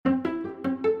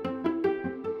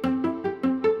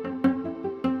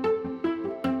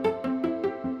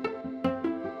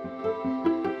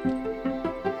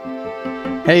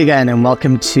Hey again, and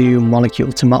welcome to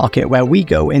Molecule to Market, where we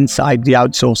go inside the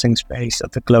outsourcing space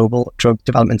of the global drug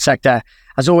development sector.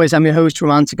 As always, I'm your host,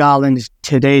 Roman Segal, and in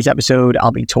today's episode,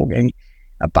 I'll be talking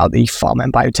about the pharma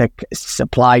and biotech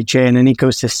supply chain and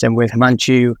ecosystem with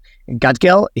Himanshu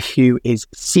Gadgil, who is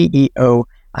CEO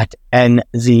at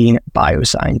Enzene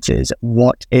Biosciences.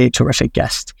 What a terrific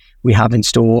guest we have in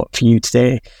store for you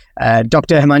today.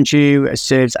 Dr. Himanshu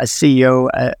serves as CEO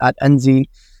at Enzene.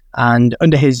 And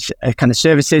under his kind of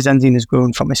services, Enzene has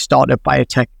grown from a startup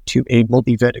biotech to a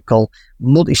multi-vertical,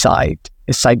 multi-sided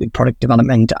product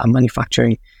development and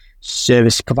manufacturing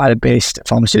service provider-based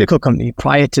pharmaceutical company.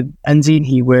 Prior to Enzene,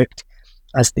 he worked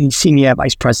as the senior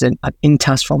vice president at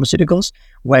Intas Pharmaceuticals,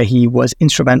 where he was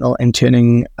instrumental in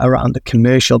turning around the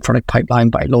commercial product pipeline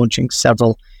by launching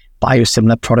several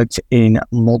biosimilar products in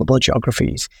multiple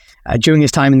geographies. During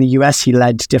his time in the US, he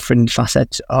led different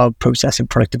facets of process and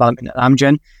product development at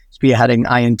Amgen, spearheading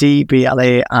IND,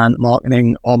 BLA, and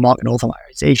marketing or market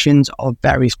authorizations of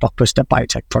various blockbuster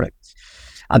biotech products.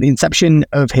 At the inception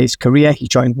of his career, he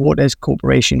joined Waters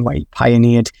Corporation, where he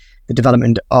pioneered the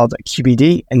development of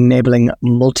QBD, enabling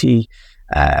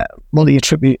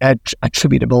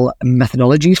multi-attributable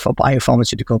methodologies for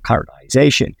biopharmaceutical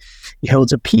characterization. He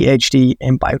holds a PhD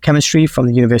in biochemistry from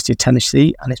the University of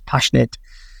Tennessee and is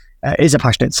a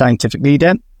passionate scientific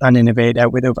leader and innovator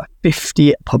with over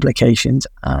 50 publications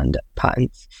and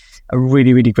patents. A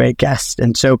really, really great guest.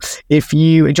 And so if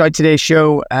you enjoyed today's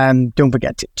show, don't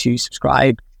forget to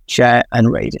subscribe, share,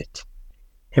 and rate it.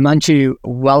 Himanshu,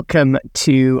 welcome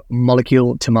to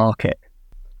Molecule to Market.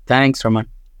 Thanks, Roman.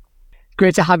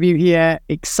 Great to have you here.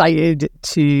 Excited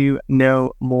to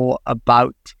know more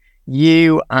about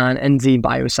you and Enzene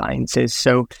Biosciences.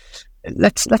 So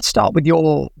let's start with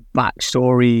your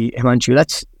backstory, Himanshu.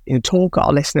 Let's talk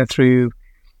our listener through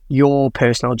your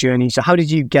personal journey. So how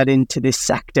did you get into this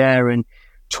sector, and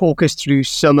talk us through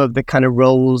some of the kind of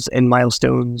roles and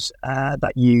milestones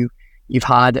that you've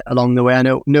had along the way? I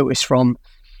noticed from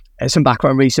some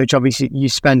background research, obviously you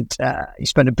spent a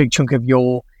big chunk of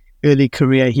your early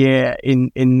career here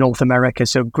in North America.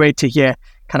 So great to hear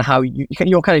kind of how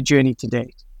your kind of journey to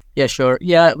date. Yeah, sure.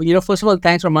 Yeah, first of all,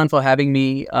 thanks, Roman, for having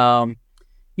me. So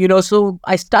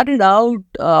I started out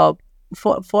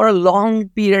for a long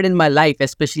period in my life,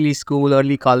 especially school,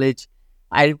 early college.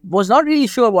 I was not really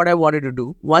sure what I wanted to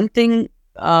do. One thing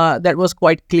that was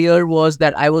quite clear was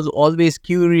that I was always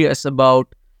curious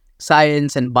about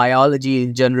science and biology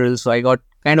in general. So I got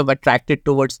kind of attracted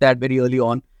towards that very early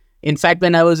on. In fact,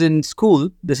 when I was in school,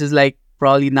 this is like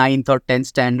probably 9th or 10th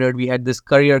standard, we had this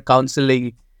career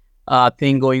counseling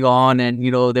thing going on, and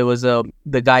there was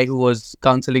the guy who was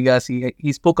counseling us.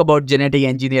 He spoke about genetic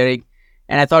engineering,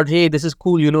 and I thought, hey, this is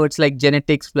cool. It's like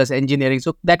genetics plus engineering.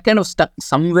 So that kind of stuck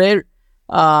somewhere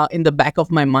in the back of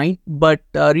my mind. But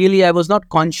really, I was not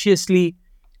consciously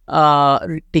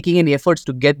taking any efforts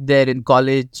to get there in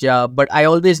college. But I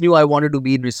always knew I wanted to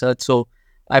be in research. So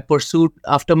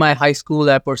after my high school,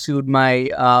 I pursued my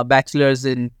bachelor's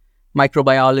in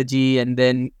microbiology, and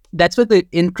then that's where the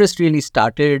interest really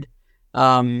started.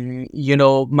 My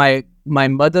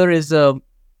mother is a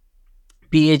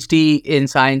PhD in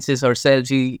sciences herself.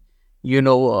 She,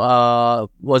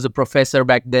 was a professor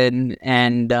back then,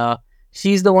 and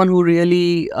she's the one who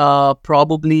really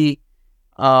probably,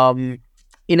 in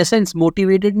a sense,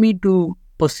 motivated me to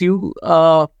pursue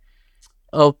a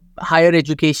higher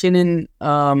education in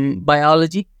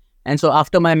biology. And so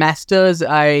after my master's,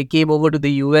 I came over to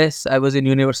the US. I was in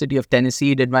University of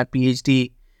Tennessee, did my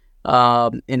PhD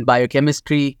in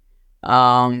biochemistry.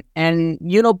 And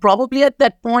probably at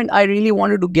that point, I really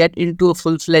wanted to get into a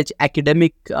full-fledged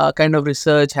academic kind of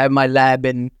research, have my lab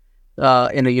in a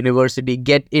university,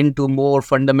 get into more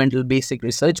fundamental basic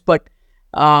research. But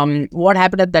what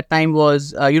happened at that time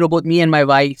was, both me and my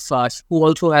wife, who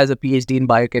also has a PhD in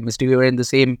biochemistry, we were in the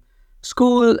same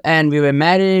school and we were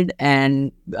married,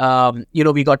 and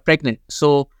we got pregnant.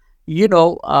 So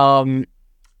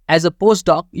as a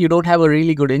postdoc, you don't have a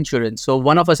really good insurance, so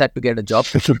one of us had to get a job.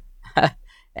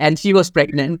 And she was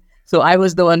pregnant, so I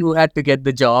was the one who had to get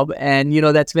the job. And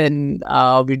that's when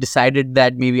we decided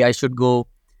that maybe I should go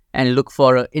and look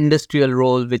for an industrial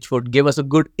role which would give us a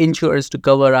good insurance to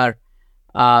cover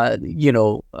our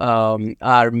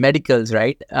medicals,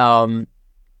 right? That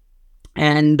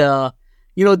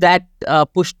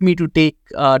pushed me to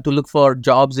look for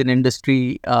jobs in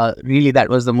industry. Really, that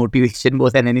was the motivation more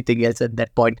than anything else at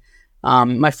that point.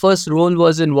 My first role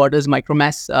was in Waters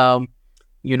Micromass,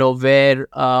 where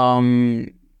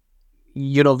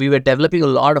we were developing a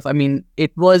lot of.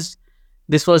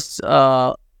 This was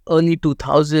early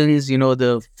 2000s.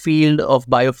 The field of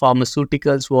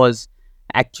biopharmaceuticals was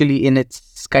actually in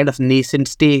its kind of nascent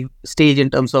stage in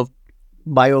terms of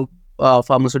bio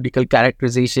pharmaceutical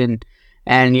characterization.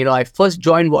 And, I first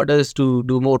joined Waters to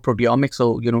do more proteomics.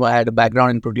 So, I had a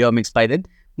background in proteomics by then,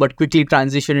 but quickly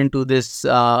transitioned into this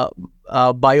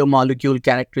biomolecule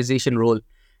characterization role.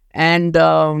 And,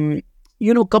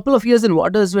 couple of years in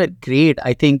Waters were great.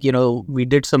 I think, we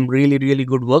did some really, really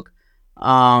good work.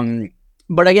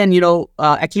 But again,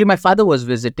 actually my father was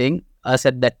visiting us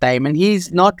at that time, and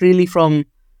he's not really from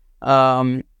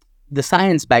the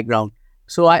science background.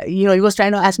 So he was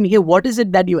trying to ask me, hey, what is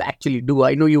it that you actually do?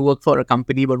 I know you work for a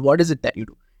company, but what is it that you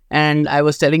do? And I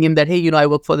was telling him that, hey, I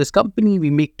work for this company. We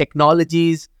make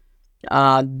technologies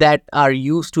that are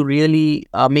used to really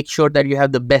make sure that you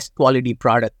have the best quality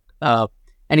product.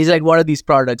 And he's like, what are these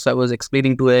products? I was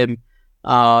explaining to him,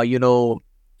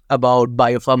 about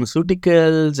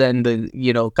biopharmaceuticals and the,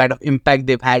 kind of impact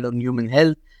they've had on human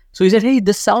health. So he said, hey,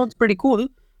 this sounds pretty cool.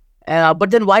 But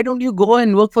then why don't you go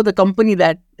and work for the company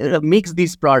that makes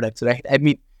these products, right? I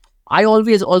mean, I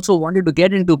always also wanted to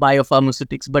get into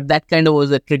biopharmaceutics, but that kind of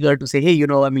was a trigger to say, hey,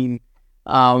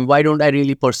 why don't I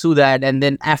really pursue that? And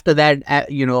then after that, I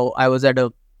was at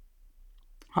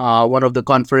one of the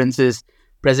conferences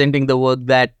presenting the work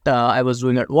that I was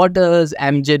doing at Waters.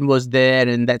 Amgen was there,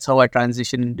 and that's how I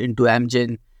transitioned into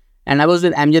Amgen. And I was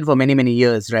with Amgen for many, many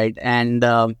years, right? And,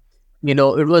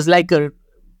 it was like the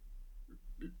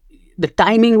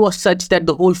timing was such that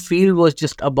the whole field was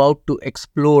just about to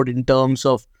explode in terms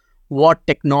of what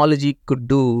technology could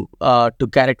do to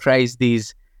characterize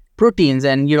these proteins.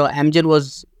 And, Amgen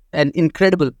was an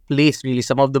incredible place, really.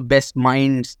 Some of the best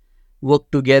minds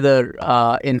worked together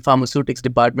in pharmaceutics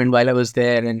department while I was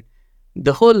there. And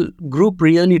the whole group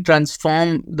really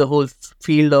transformed the whole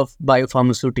field of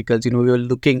biopharmaceuticals. We were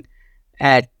looking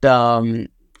at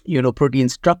protein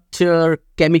structure,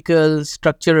 chemical,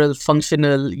 structural,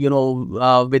 functional,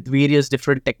 with various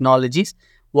different technologies.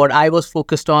 What I was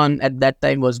focused on at that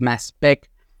time was mass spec,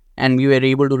 and we were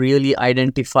able to really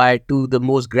identify to the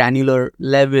most granular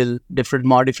level different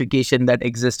modification that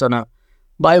exist on a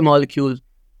biomolecule.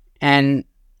 And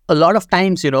a lot of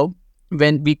times,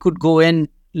 when we could go in,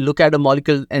 look at a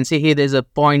molecule and say, hey, there's a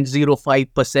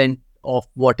 0.05% of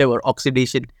whatever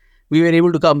oxidation, we were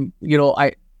able to come,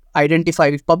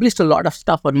 identify. We've published a lot of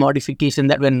stuff on modification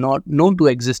that were not known to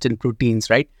exist in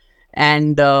proteins, right?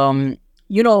 And,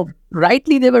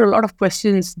 rightly, there were a lot of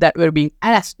questions that were being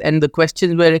asked. And the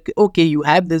questions were, okay, you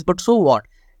have this, but so what?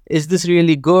 Is this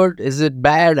really good? Is it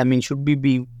bad? I mean, should we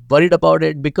be worried about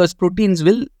it? Because proteins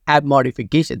will have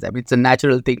modifications. I mean, it's a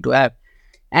natural thing to have.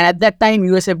 And at that time,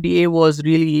 US FDA was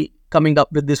really coming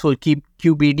up with this whole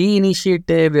QBD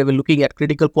initiative. They were looking at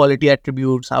critical quality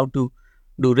attributes, how to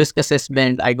do risk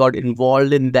assessment. I got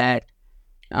involved in that.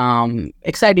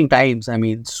 Exciting times. I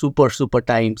mean, super, super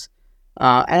times.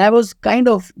 And I was kind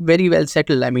of very well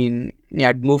settled. I mean,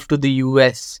 I'd moved to the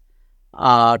US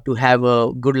to have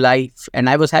a good life, and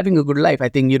I was having a good life. I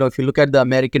think, if you look at the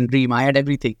American dream, I had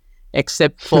everything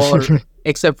except for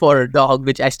a dog,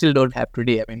 which I still don't have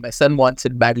today. I mean, my son wants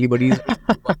it badly, but I'm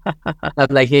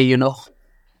like, hey,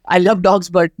 I love dogs,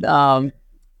 but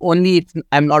only if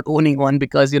I'm not owning one,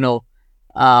 because, you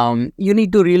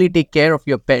need to really take care of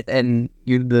your pet, and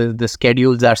the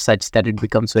schedules are such that it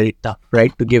becomes very tough,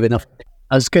 right, to give enough.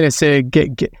 I was going to say,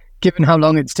 given how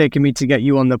long it's taken me to get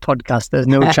you on the podcast, there's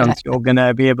no chance you're going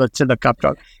to be able to look up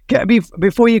dog.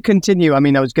 Before you continue, I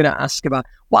mean, I was going to ask about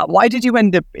why did you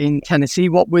end up in Tennessee?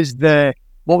 What was the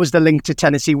link to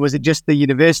Tennessee? Was it just the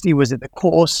university? Was it the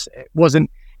course?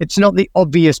 It's not the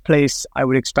obvious place I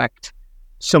would expect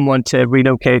someone to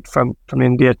relocate from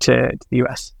India to the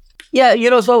US. Yeah,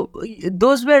 so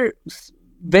those were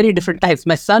very different types.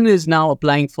 My son is now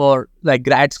applying for like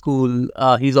grad school.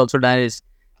 He's also done his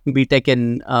BTech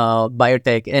in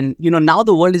biotech. And, now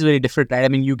the world is very different, right? I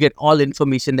mean, you get all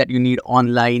information that you need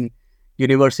online.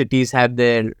 Universities have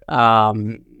their,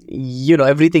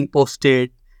 everything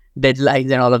posted,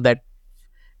 deadlines and all of that.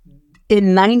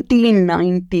 In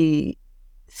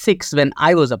 1996, when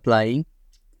I was applying,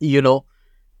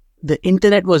 the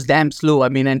internet was damn slow. I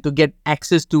mean, and to get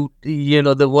access to,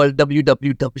 the world,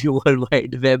 www, World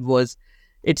Wide Web was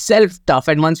itself tough.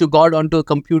 And once you got onto a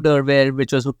computer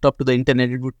which was hooked up to the internet,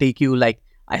 it would take you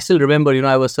I still remember,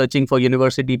 I was searching for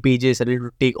university pages, and it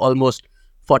would take almost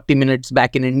 40 minutes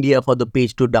back in India for the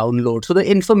page to download. So the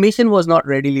information was not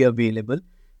readily available.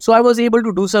 So I was able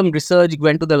to do some research,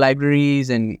 went to the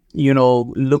libraries and,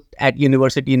 looked at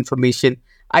university information.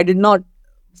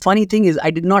 Funny thing is,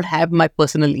 I did not have my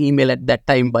personal email at that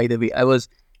time, by the way. I was,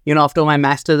 after my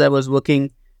master's, I was working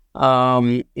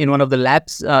in one of the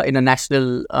labs in a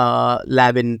national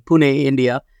lab in Pune,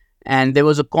 India. And there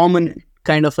was a common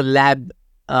kind of a lab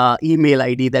email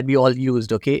ID that we all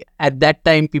used. Okay, at that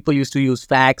time, people used to use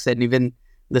fax and even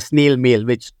the snail mail,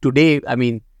 which today, I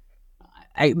mean,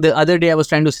 the other day I was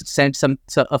trying to send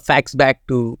a fax back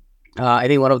to I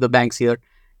think one of the banks here,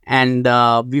 and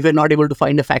we were not able to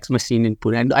find a fax machine in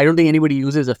Pune. And I don't think anybody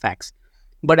uses a fax.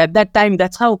 But at that time,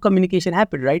 that's how communication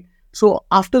happened, right? So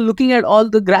after looking at all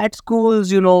the grad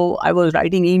schools, I was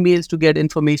writing emails to get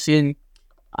information.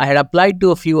 I had applied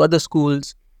to a few other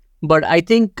schools, but I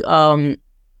think Dr.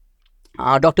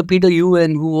 Peter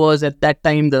Ewan, who was at that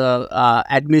time the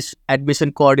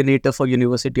admission coordinator for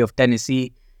University of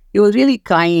Tennessee, he was really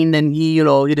kind, and he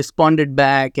responded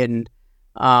back, and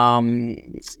as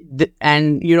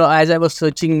I was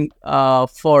searching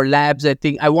for labs, I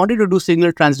think I wanted to do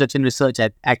signal transduction research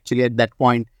actually at that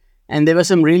point, and there were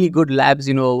some really good labs.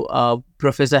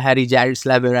 Professor Harry Jarrett's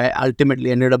lab, where I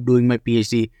ultimately ended up doing my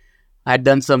PhD. I had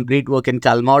done some great work in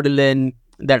calmodulin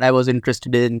that I was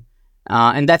interested in.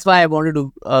 And that's why I wanted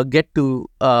to get to,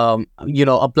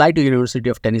 apply to University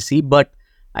of Tennessee. But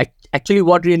actually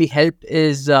what really helped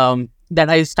is that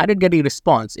I started getting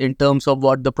response in terms of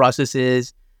what the process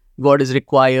is, what is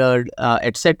required,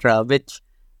 etc. Which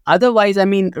otherwise, I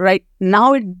mean, right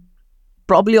now it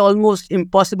probably almost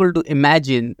impossible to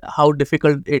imagine how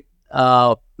difficult it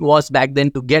was back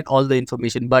then to get all the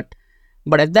information. But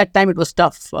at that time it was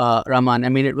tough, Raman. I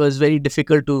mean, it was very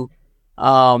difficult to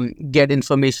get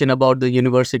information about the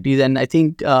universities, and I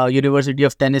think University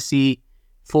of Tennessee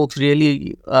folks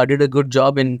really did a good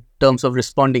job in terms of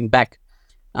responding back,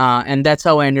 and that's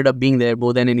how I ended up being there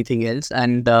more than anything else.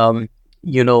 And it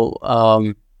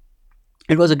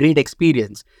was a great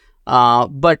experience,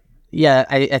 but yeah,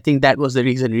 I think that was the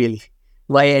reason really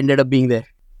why I ended up being there.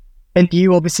 And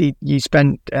you obviously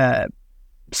spent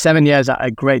 7 years at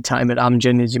a great time at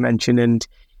Amgen, as you mentioned, and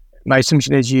my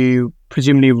assumption is you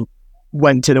presumably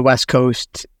went to the West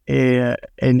Coast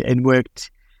and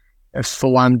worked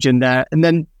for Amgen there. And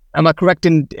then, am I correct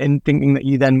in thinking that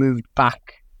you then moved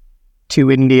back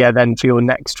to India then for your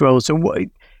next role? So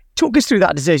talk us through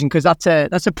that decision, because that's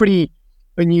a pretty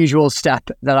unusual step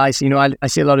that I see. I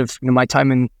see a lot of my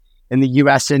time in the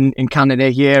US and in Canada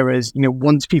here is,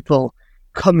 once people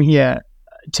come here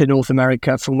to North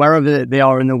America from wherever they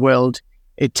are in the world,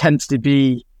 they tend to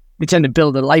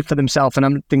build a life for themselves. And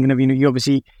I'm thinking of, you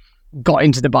obviously got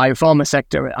into the biopharma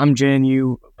sector at Amgen,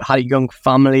 you had a young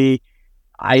family.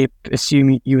 I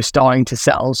assume you were starting to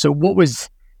settle. So what was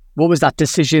that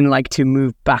decision like to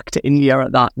move back to India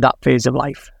at that phase of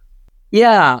life?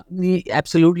 Yeah,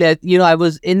 absolutely. I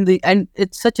was and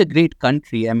it's such a great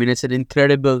country. I mean, it's an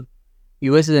incredible,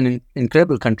 US is an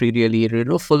incredible country, really,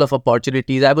 full of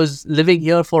opportunities. I was living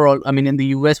here in the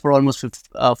US for almost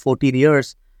 14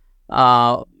 years,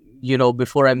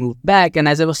 before I moved back. And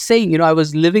as I was saying, I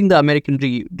was living the American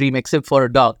dream, except for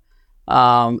a dog.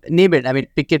 Name it. I mean,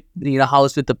 picket,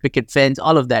 house with a picket fence,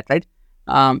 all of that, right?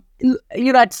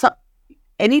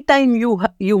 Anytime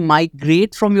you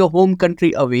migrate from your home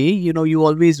country away, you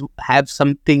always have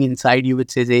something inside you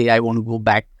which says, hey, I want to go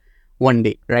back one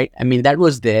day, right? I mean, that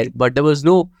was there, but there was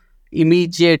no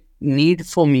immediate need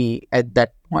for me at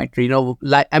that point.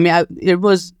 Life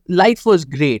was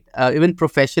great, even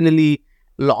professionally,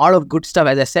 a lot of good stuff.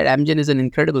 As I said, Amgen is an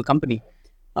incredible company.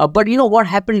 But what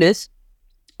happened is,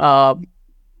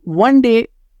 one day,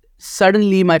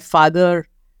 suddenly my father,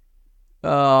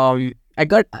 I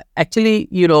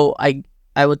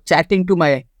was chatting to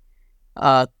my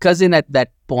cousin at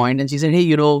that point, and she said,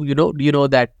 hey, do you know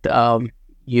that,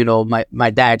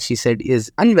 my dad, she said,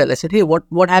 is unwell. I said, hey,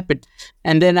 what happened?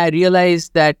 And then I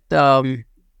realized that,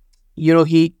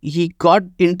 he got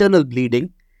internal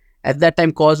bleeding. At that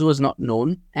time, cause was not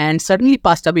known, and suddenly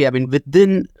passed away. I mean,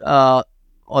 within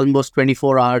almost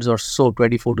 24 hours or so,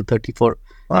 24 to 34,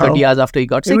 wow. 30 hours after he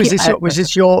got sick. Was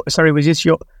this your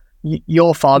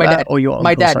father or your uncle?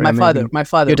 My dad, my father, my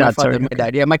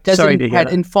dad. Yeah, my cousin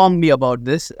had informed me about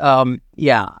this. That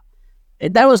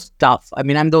was tough. I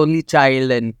mean, I'm the only child,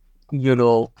 and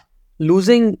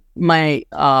losing my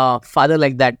father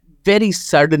like that very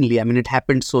suddenly. I mean, it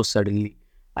happened so suddenly.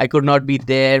 I could not be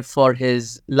there for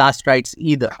his last rites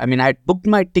either. I mean, I booked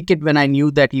my ticket when I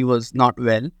knew that he was not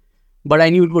well, but I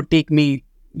knew it would take me,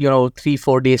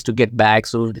 3-4 days to get back.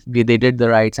 So they did the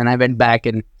rites, and I went back,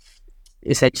 and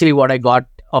essentially what I got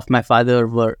of my father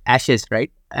were ashes, right?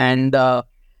 And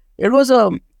it was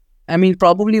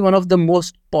probably one of the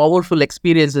most powerful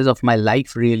experiences of my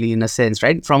life, really, in a sense,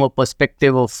 right? From a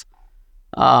perspective of,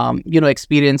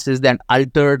 experiences that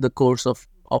alter the course of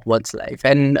one's life.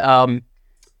 And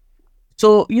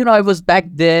so, I was back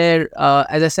there.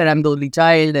 As I said, I'm the only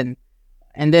child, and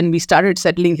then we started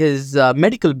settling his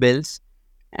medical bills.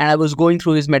 and I was going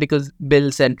through his medical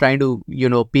bills and trying to,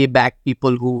 pay back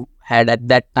people who had at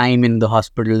that time in the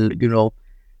hospital,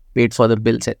 paid for the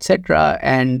bills, etc.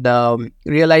 And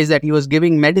realized that he was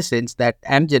giving medicines that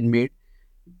Amgen made,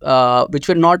 which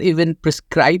were not even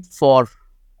prescribed for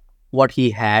what he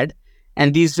had.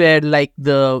 And these were like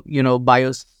the,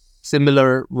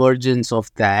 biosimilar versions of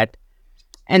that.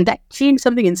 And that changed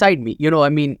something inside me.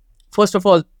 First of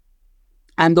all,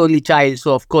 I'm the only child.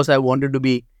 So, of course, I wanted to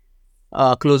be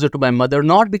closer to my mother,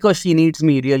 not because she needs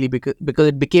me really, because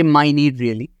it became my need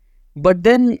really. But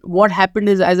then what happened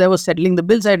is, as I was settling the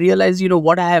bills, I realized,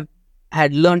 what I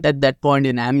had learned at that point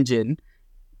in Amgen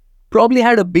probably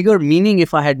had a bigger meaning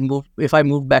if I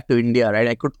moved back to India, right?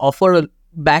 I could offer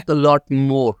back a lot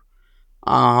more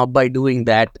by doing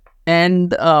that.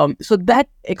 And so that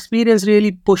experience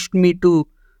really pushed me to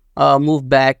move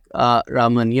back,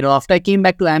 Raman. After I came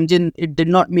back to Amgen, it did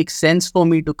not make sense for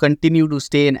me to continue to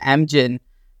stay in Amgen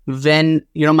when,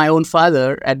 my own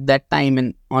father at that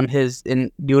time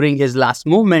during his last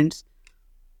moments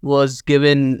was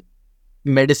given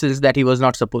medicines that he was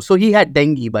not supposed. So he had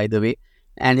dengue, by the way,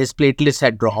 and his platelets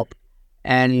had dropped.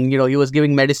 And, he was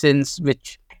giving medicines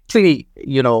which actually,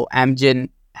 Amgen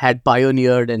had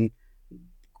pioneered, and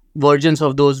versions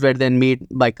of those were then made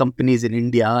by companies in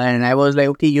India. And I was like,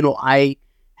 okay, I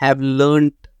have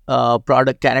learned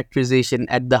product characterization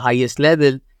at the highest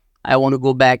level. I want to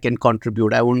go back and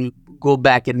contribute. I want to go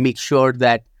back and make sure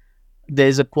that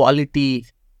there's a quality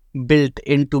built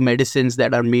into medicines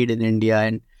that are made in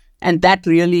India. And that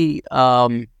really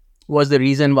was the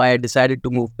reason why I decided to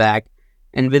move back.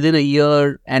 And within a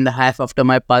year and a half after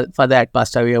my father had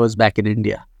passed away, I was back in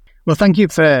India. Well, thank you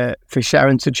for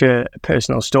sharing such a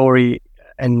personal story,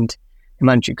 and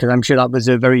because I'm sure that was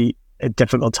a very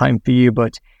difficult time for you,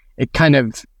 but it kind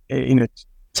of,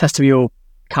 tested your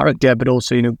character, but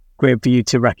also, great for you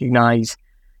to recognize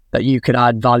that you could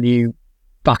add value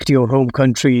back to your home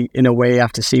country in a way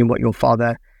after seeing what your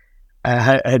father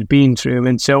had been through.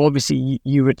 And so obviously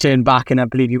you returned back, and I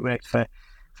believe you worked for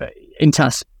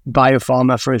Intas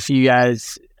Biopharma for a few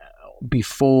years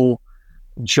before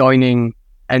joining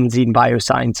Enzene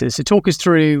Biosciences. So talk us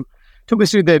through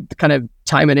the kind of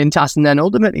time at Intas, and then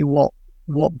ultimately what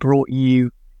brought you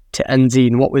to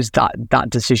Enzene. What was that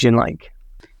decision like?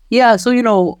 Yeah, so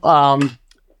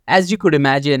as you could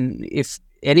imagine, if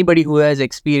anybody who has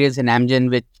experience in Amgen,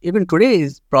 which even today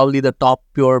is probably the top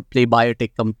pure play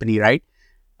biotech company, right?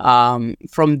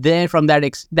 From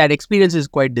that experience is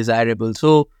quite desirable.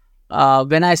 So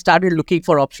when I started looking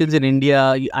for options in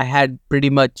India, I had pretty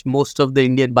much most of the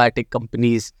Indian biotech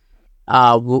companies.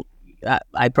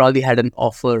 I probably had an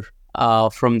offer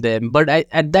from them. But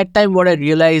at that time, what I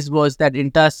realized was that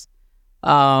Intas,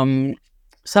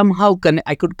 somehow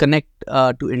I could connect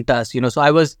to Intas. So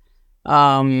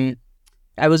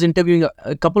I was interviewing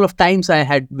a couple of times. I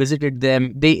had visited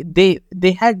them. They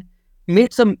had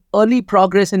made some early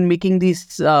progress in making these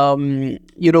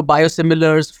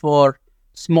biosimilars for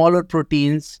smaller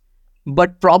proteins,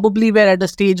 but probably were at a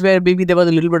stage where maybe there was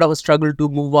a little bit of a struggle to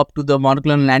move up to the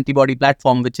monoclonal antibody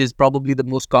platform, which is probably the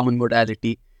most common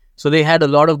modality. So they had a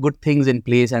lot of good things in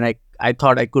place, and I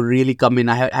thought I could really come in.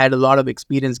 I had a lot of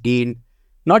experience gained,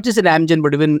 not just in Amgen,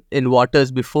 but even in Waters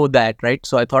before that, right?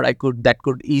 So I thought that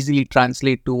could easily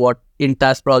translate to what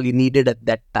Intas probably needed at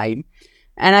that time.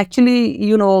 And actually,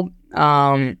 during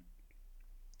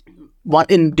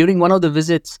one of the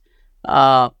visits,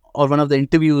 or one of the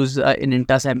interviews in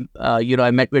Intas,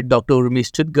 I met with Dr. Urmi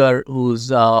Studgar, who's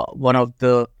one of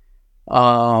the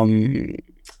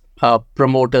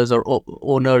promoters or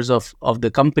owners of the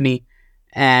company.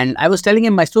 And I was telling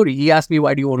him my story. He asked me,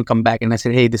 why do you want to come back? And I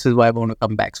said, hey, this is why I want to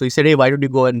come back. So he said, hey, why don't you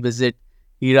go and visit?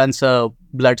 He runs a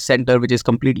blood center, which is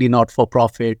completely not for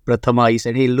profit, Prathama. He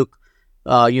said, hey, look,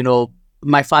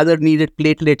 my father needed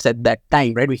platelets at that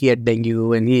time, right? He had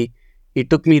dengue, and he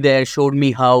took me there, showed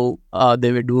me how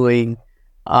they were doing,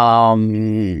 how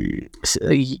the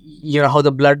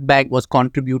blood bank was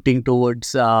contributing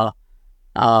towards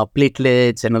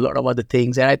platelets and a lot of other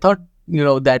things. And I thought,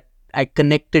 that I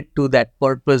connected to that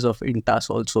purpose of Intas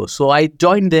also. So I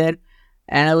joined there,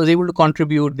 and I was able to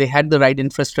contribute. They had the right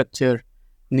infrastructure,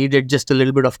 needed just a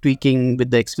little bit of tweaking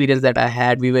with the experience that I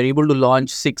had. We were able to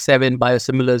launch 6-7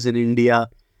 biosimilars in India.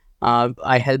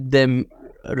 I helped them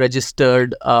register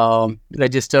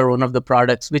one of the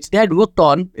products which they had worked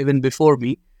on even before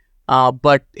me,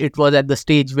 but it was at the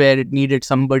stage where it needed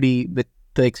somebody with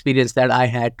the experience that I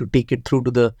had to take it through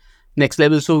to the next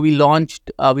level. So we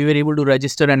were able to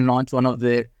register and launch one of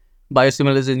their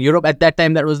biosimilars in Europe. At that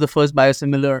time, that was the first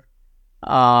biosimilar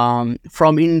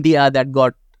from India that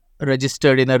got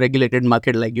registered in a regulated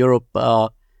market like Europe.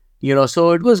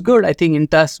 So it was good. I think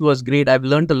Intas was great. I've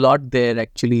learned a lot there,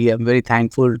 actually. I'm very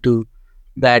thankful to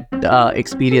that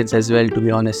experience as well, to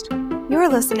be honest. You're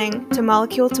listening to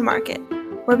Molecule to Market,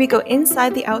 where we go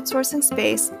inside the outsourcing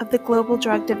space of the global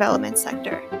drug development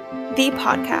sector, the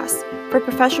podcast for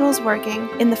professionals working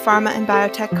in the pharma and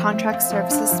biotech contract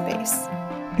services space.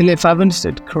 And if I've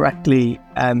understood correctly,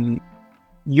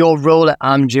 your role at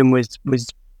Amgen was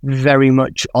very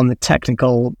much on the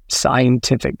technical,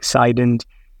 scientific side, and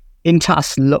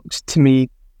Intas looked to me,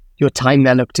 your time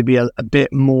there looked to be a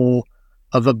bit more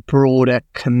of a broader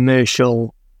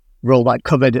commercial role that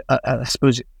covered, I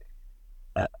suppose,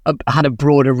 had a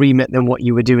broader remit than what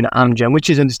you were doing at Amgen, which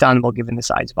is understandable given the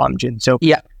size of Amgen. So,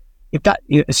 yeah, if that,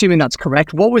 assuming that's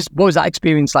correct, what was that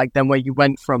experience like then, where you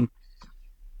went from,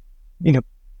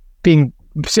 being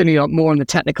certainly more on the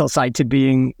technical side to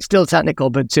being still technical,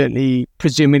 but certainly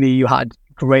presumably you had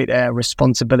greater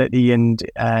responsibility and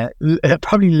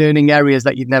probably learning areas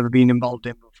that you'd never been involved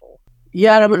in before.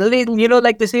 Yeah, Raman,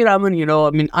 like they say,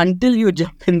 Raman, until you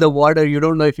jump in the water, you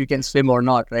don't know if you can swim or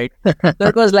not, right? So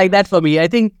it was like that for me. I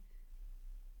think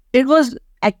it was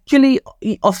actually,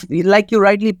 like you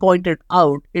rightly pointed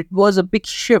out, it was a big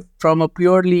shift from a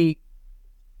purely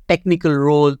technical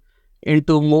role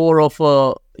into more of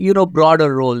a,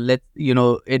 broader role, in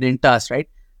Intas, right?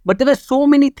 But there were so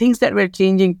many things that were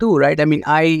changing too, right? I mean,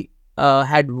 I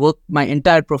had worked, my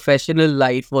entire professional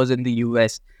life was in the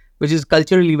US, which is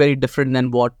culturally very different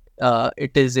than what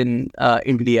it is in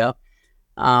India.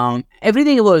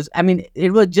 Everything was,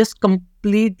 it was just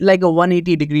complete like a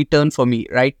 180-degree turn for me,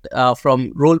 right?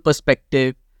 From role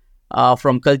perspective,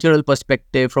 from cultural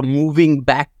perspective, from moving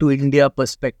back to India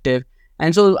perspective.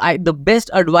 And so the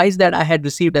best advice that I had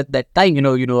received at that time,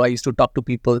 I used to talk to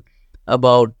people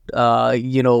about,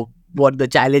 what the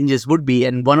challenges would be.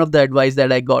 And one of the advice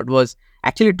that I got was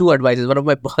actually two advices. One of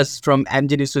my boss from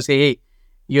Amgen used to say, hey,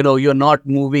 you're not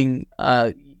moving,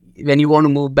 when you want to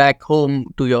move back home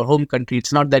to your home country,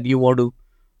 it's not that you want to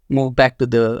move back to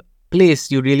the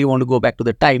place, you really want to go back to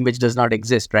the time, which does not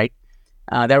exist, right?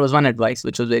 That was one advice,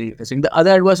 which was very interesting. The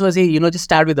other advice was, hey, just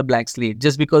start with a blank slate.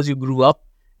 Just because you grew up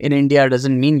in India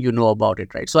doesn't mean you know about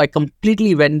it, right? So I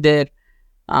completely went there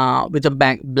with a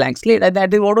blank slate. And I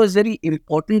think what was very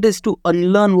important is to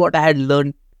unlearn what I had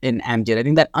learned in Amgen. I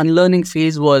think that unlearning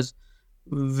phase was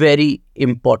very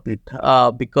important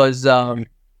because again,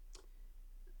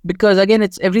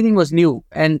 everything was new,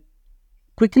 and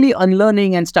quickly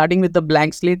unlearning and starting with the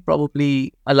blank slate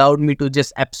probably allowed me to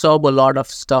just absorb a lot of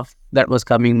stuff that was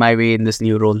coming my way in this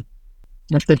new role.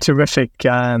 That's a terrific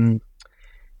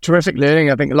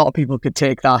learning. I think a lot of people could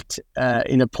take that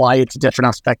and apply it to different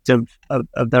aspects of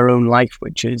their own life,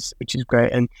 which is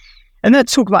great. And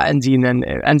let's talk about Enzene and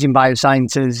Enzene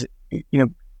Biosciences.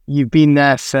 You've been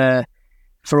there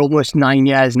for almost 9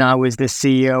 years now as the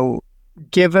CEO.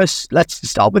 Let's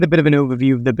start with a bit of an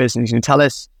overview of the business. Tell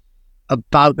us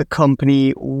about the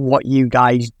company, what you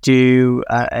guys do,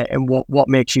 and what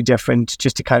makes you different,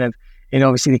 just to kind of,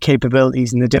 obviously the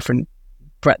capabilities and the different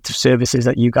breadth of services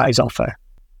that you guys offer.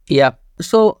 Yeah.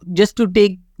 So just to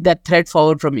take that thread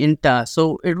forward from Inta,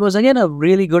 so it was again a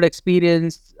really good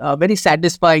experience, very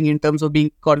satisfying in terms of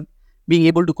being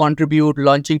able to contribute,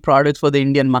 launching products for the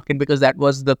Indian market, because that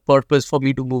was the purpose for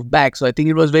me to move back. So I think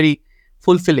it was very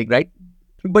fulfilling, right?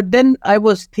 But then I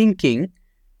was thinking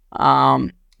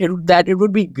that it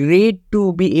would be great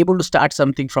to be able to start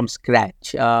something from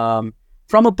scratch,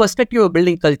 from a perspective of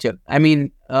building culture. I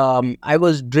mean, I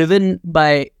was driven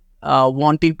by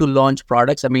wanting to launch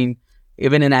products. I mean,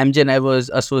 even in Amgen, I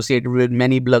was associated with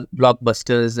many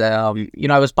blockbusters.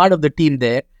 I was part of the team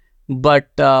there, but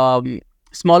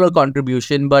smaller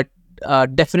contribution. But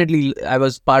definitely, I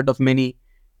was part of many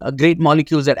great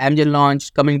molecules that Amgen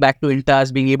launched. Coming back to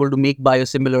Intas, being able to make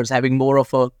biosimilars, having more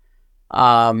of a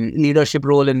leadership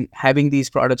role in having these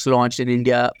products launched in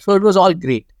India. So it was all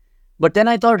great. But then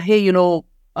I thought, hey,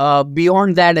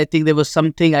 beyond that, I think there was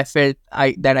something I felt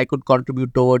that I could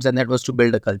contribute towards, and that was to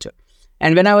build a culture.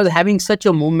 And when I was having such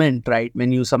a moment, right,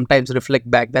 when you sometimes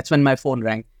reflect back, that's when my phone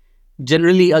rang.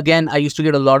 Generally, again, I used to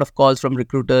get a lot of calls from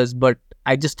recruiters, but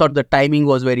I just thought the timing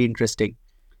was very interesting.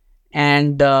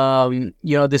 And,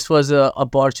 this was an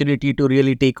opportunity to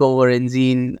really take over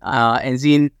Enzene.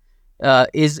 Enzene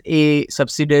is a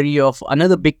subsidiary of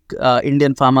another big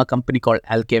Indian pharma company called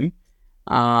Alchem.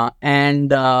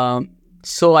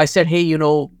 So I said, hey,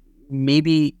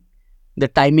 maybe the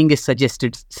timing is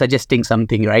suggesting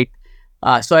something, right?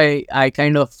 So I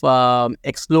kind of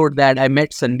explored that. I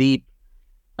met Sandeep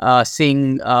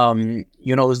Singh,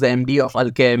 who's the MD of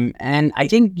Alchem. And I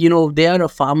think, they are a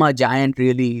pharma giant,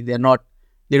 really. They're not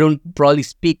They don't probably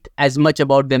speak as much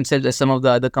about themselves as some of the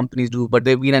other companies do, but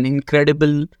they've been an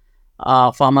incredible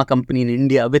pharma company in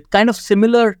India with kind of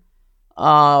similar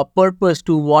purpose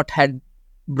to what had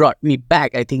brought me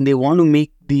back. I think they want to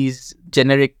make these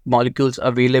generic molecules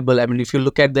available. I mean, if you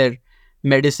look at their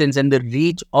medicines and the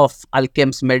reach of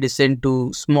Alchem's medicine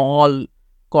to small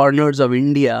corners of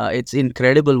India, it's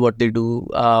incredible what they do.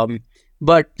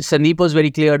 But Sandeep was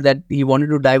very clear that he wanted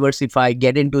to diversify,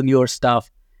 get into newer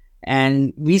stuff.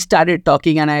 And we started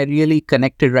talking, and I really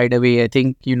connected right away. I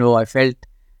think, I felt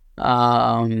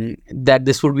that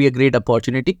this would be a great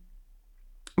opportunity.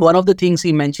 One of the things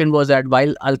he mentioned was that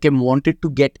while Alchem wanted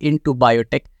to get into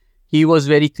biotech, he was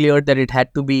very clear that it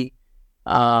had to be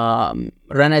run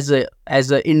as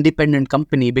an independent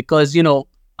company, because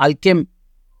Alchem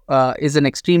is an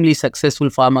extremely successful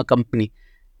pharma company,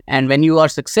 and when you are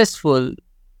successful,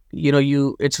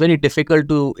 it's very difficult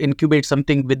to incubate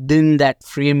something within that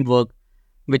framework,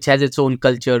 which has its own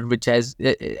culture, which has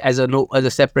as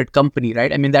a separate company,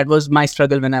 right? I mean, that was my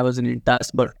struggle when I was in Intas,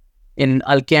 but in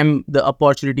Alchem, the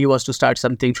opportunity was to start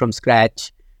something from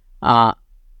scratch,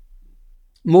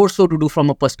 more so to do from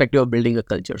a perspective of building a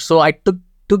culture. So I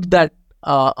took that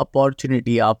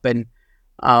opportunity up, and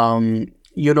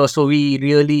so we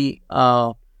really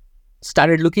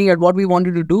started looking at what we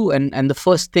wanted to do, and the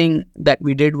first thing that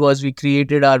we did was we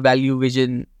created our value,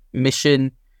 vision,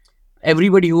 mission.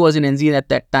 Everybody who was in Enzene at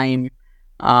that time,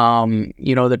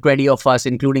 the 20 of us,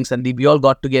 including Sandeep, we all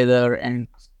got together and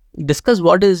discussed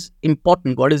what is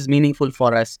important, what is meaningful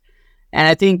for us. And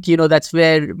I think, that's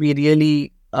where we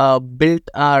really built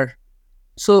our...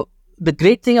 So the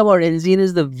great thing about Enzene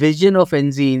is the vision of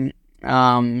Enzene,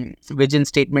 vision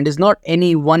statement is not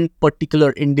any one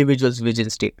particular individual's vision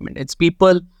statement. It's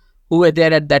people who were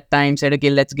there at that time said, okay,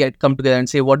 let's come together and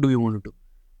say, what do we want to do?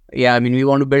 Yeah, I mean, we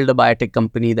want to build a biotech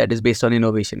company that is based on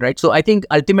innovation, right? So I think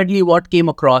ultimately what came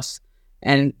across,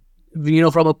 and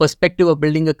from a perspective of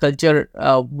building a culture,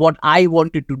 what I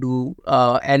wanted to do,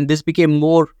 and this became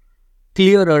more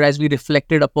clearer as we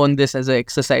reflected upon this as an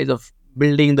exercise of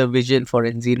building the vision for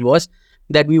Enzene, was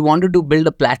that we wanted to build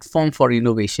a platform for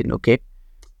innovation, okay?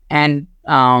 And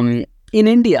in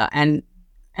India, and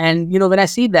when I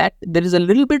see that, there is a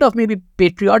little bit of maybe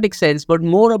patriotic sense, but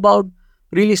more about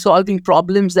really solving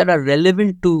problems that are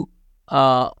relevant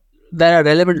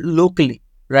locally,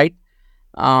 right?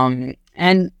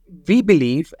 And we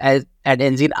believe, at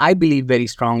Enzene, I believe very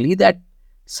strongly that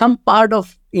some part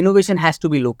of innovation has to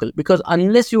be local, because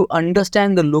unless you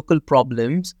understand the local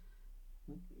problems,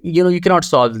 you cannot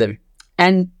solve them.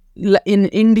 And in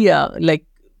India,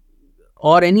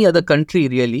 or any other country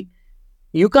really,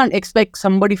 you can't expect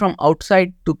somebody from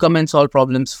outside to come and solve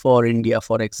problems for India,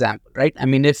 for example, right? I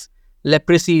mean, if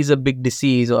leprosy is a big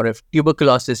disease, or if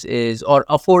tuberculosis is, or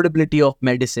affordability of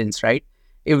medicines, right?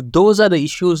 If those are the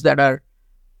issues that are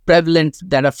prevalent,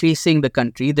 that are facing the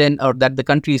country, or that the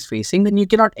country is facing, then you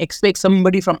cannot expect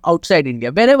somebody from outside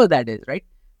India, wherever that is, right,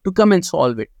 to come and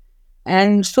solve it.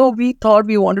 And so we thought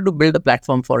we wanted to build a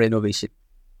platform for innovation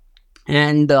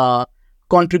and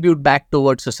contribute back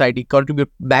towards society,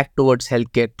 contribute back towards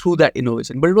healthcare through that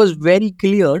innovation. But it was very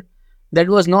clear that it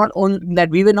was not only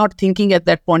that we were not thinking at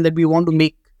that point that we want to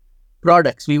make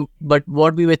products, but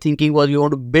what we were thinking was we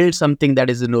want to build something that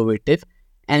is innovative,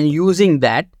 and using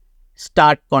that,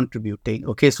 start contributing.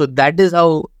 Okay, so that is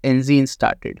how Enzene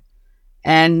started.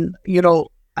 And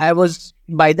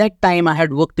by that time, I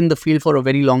had worked in the field for a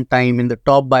very long time in the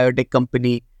top biotech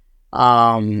company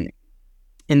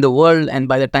in the world. And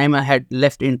by the time I had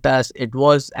left Intas, it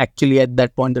was actually at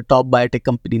that point the top biotech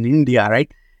company in India, right?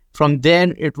 From there,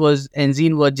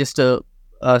 Enzene was just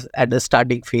at the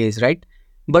starting phase, right?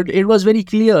 But it was very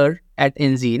clear at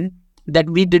Enzene that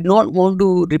we did not want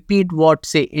to repeat what,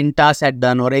 say, Intas had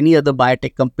done or any other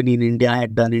biotech company in India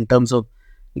had done in terms of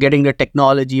getting the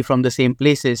technology from the same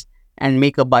places and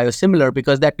make a biosimilar,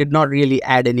 because that did not really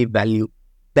add any value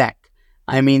back.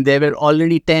 I mean, there were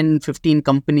already 10, 15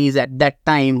 companies at that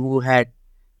time who had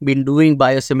been doing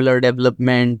biosimilar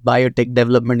development, biotech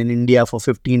development in India for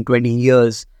 15, 20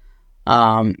 years,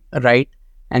 right?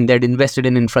 And they'd invested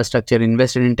in infrastructure,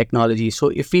 invested in technology. So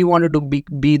if we wanted to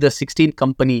be the 16th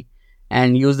company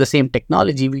and use the same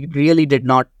technology, we really did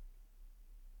not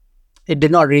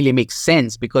really make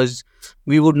sense, because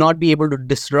we would not be able to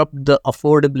disrupt the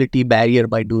affordability barrier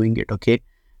by doing it, okay?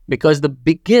 Because the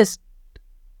biggest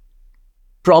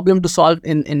problem to solve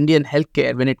in Indian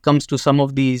healthcare when it comes to some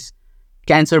of these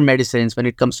cancer medicines, when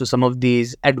it comes to some of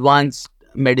these advanced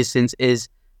medicines, is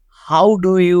how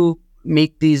do you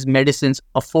make these medicines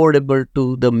affordable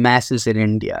to the masses in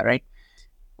India, right?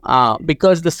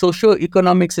 Because the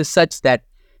socio-economics is such that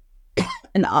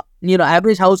an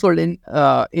average household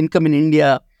income in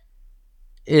India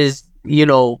is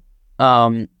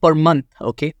per month,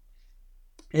 okay,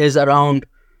 is around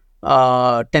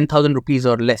 10,000 rupees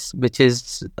or less, which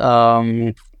is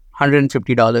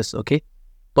 $150, okay,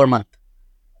 per month.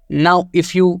 Now,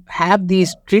 if you have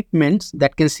these treatments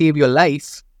that can save your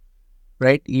life,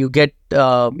 right? You get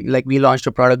like we launched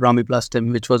a product,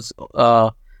 Romiplastim,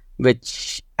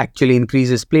 which actually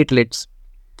increases platelets,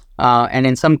 and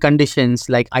in some conditions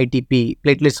like ITP,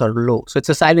 platelets are low, so it's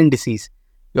a silent disease.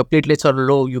 Your platelets are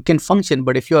low, you can function,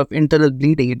 but if you have internal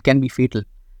bleeding, it can be fatal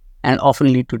and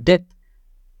often lead to death.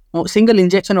 Now, single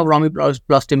injection of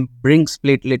Romiplastim brings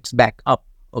platelets back up,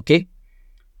 okay?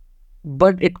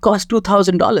 But it costs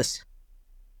 $2,000.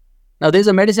 Now, there's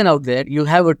a medicine out there. You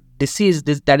have a disease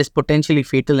that is potentially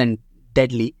fatal and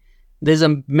deadly. There's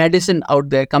a medicine out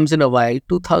there, comes in a vial,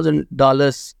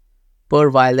 $2,000 per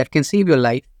vial that can save your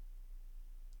life,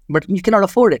 but you cannot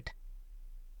afford it,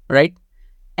 right?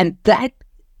 And that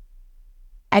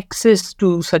access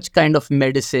to such kind of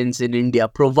medicines in India,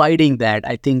 providing that,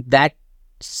 I think that's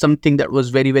something that was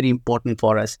very, very important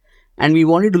for us. And we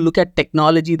wanted to look at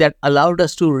technology that allowed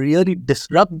us to really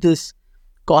disrupt this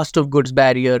cost of goods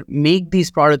barrier, make these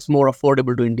products more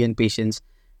affordable to Indian patients.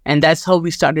 And that's how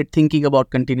we started thinking about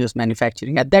continuous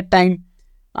manufacturing. At that time,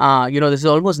 this is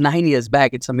almost 9 years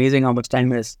back. It's amazing how much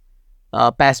time has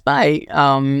passed by.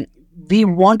 We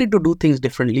wanted to do things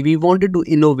differently. We wanted to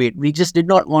innovate. We just did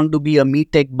not want to be a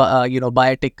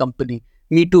biotech company,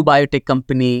 Me Too biotech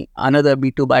company, another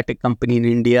Me Too biotech company in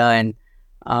India. And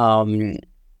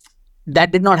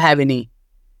that did not have any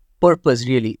purpose,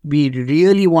 really. We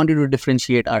really wanted to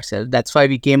differentiate ourselves. That's why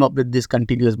we came up with this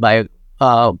continuous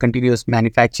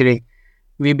manufacturing.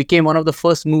 We became one of the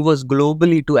first movers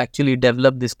globally to actually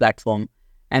develop this platform.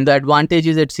 And the advantage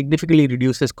is it significantly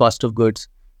reduces cost of goods.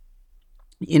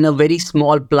 In a very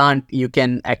small plant, you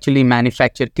can actually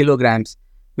manufacture kilograms,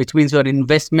 which means your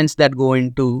investments that go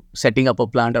into setting up a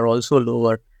plant are also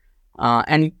lower.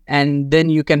 And then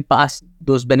you can pass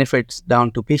those benefits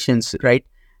down to patients, right?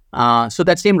 So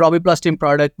that same Romiplastim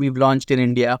product we've launched in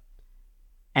India,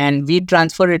 and we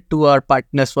transfer it to our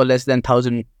partners for less than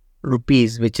 1,000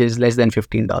 rupees, which is less than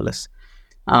 $15.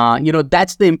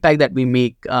 That's the impact that we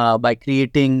make by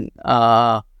creating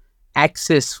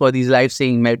access for these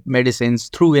life-saving medicines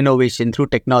through innovation, through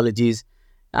technologies.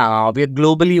 We are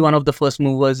globally one of the first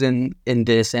movers in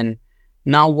this. And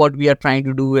now what we are trying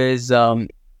to do is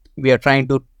we are trying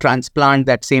to transplant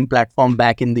that same platform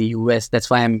back in the US. That's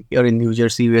why I'm here in New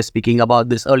Jersey. We were speaking about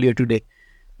this earlier today,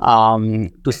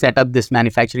 to set up this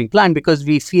manufacturing plant, because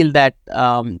we feel that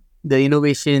the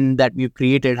innovation that we've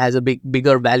created has a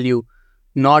bigger value,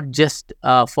 not just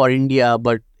for India,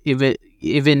 but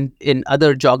even in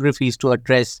other geographies to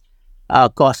address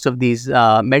cost of these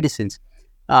medicines.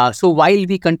 So while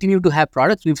we continue to have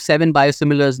products, we have 7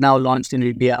 biosimilars now launched in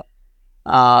India.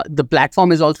 The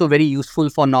platform is also very useful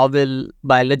for novel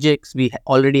biologics. We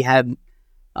already have,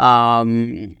 a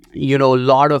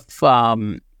lot of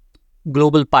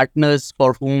global partners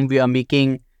for whom we are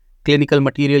making clinical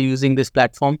material using this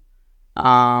platform.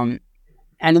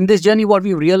 And in this journey, what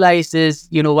we realized is,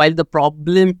 while the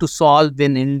problem to solve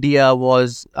in India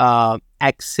was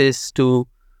access to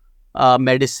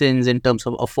medicines in terms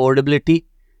of affordability,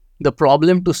 the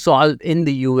problem to solve in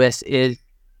the US is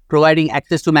providing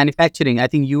access to manufacturing. I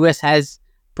think US has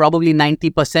probably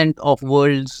 90% of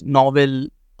world's novel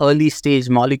early stage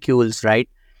molecules, right?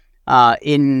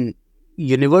 In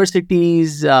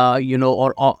universities,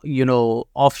 or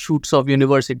offshoots of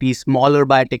universities, smaller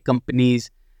biotech companies.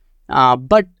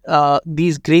 But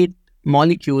these great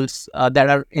molecules that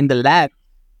are in the lab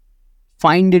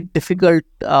find it difficult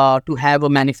to have a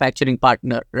manufacturing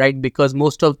partner, right? Because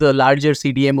most of the larger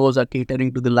CDMOs are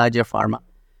catering to the larger pharma.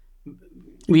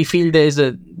 We feel there's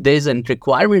a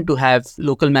requirement to have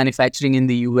local manufacturing in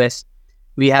the US.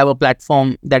 We have a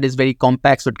platform that is very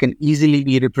compact, so it can easily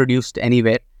be reproduced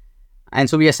anywhere. And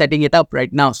so we are setting it up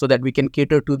right now so that we can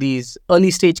cater to these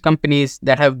early stage companies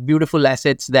that have beautiful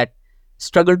assets that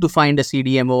struggle to find a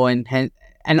CDMO,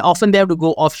 and often they have to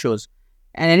go offshores.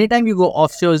 And anytime you go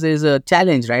offshores, there's a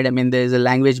challenge, right? I mean, there's a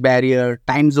language barrier,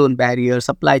 time zone barrier,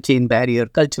 supply chain barrier,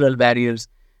 cultural barriers.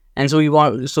 And so we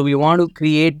want to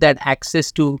create that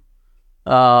access to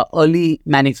early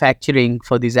manufacturing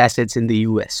for these assets in the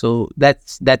US. So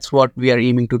that's what we are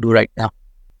aiming to do right now.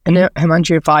 And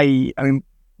Himanshu,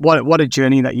 what a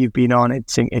journey that you've been on.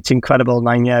 It's incredible,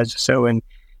 9 years or so, and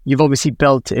you've obviously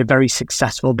built a very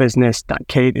successful business that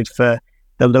catered for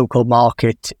the local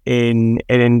market in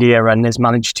India and has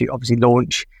managed to obviously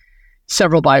launch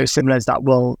several biosimilars that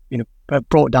will, have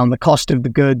brought down the cost of the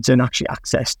goods and actually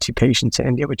access to patients in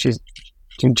India, which is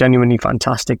genuinely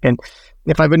fantastic. And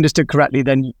if I've understood correctly,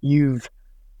 then you've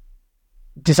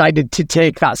decided to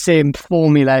take that same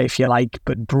formula, if you like,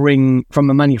 but bring from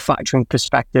a manufacturing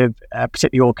perspective,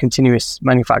 particularly your continuous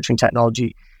manufacturing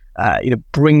technology,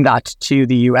 bring that to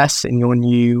the US in your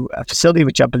new facility,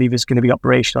 which I believe is going to be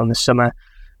operational in the summer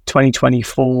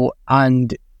 2024,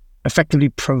 and effectively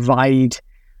provide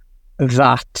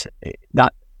that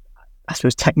I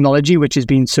suppose technology, which has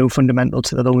been so fundamental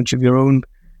to the launch of your own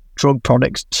drug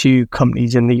products to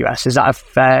companies in the US. Is that a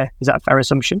fair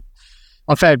assumption?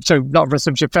 Or fair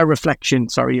reflection,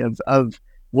 of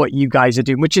what you guys are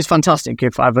doing, which is fantastic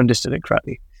if I've understood it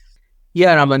correctly.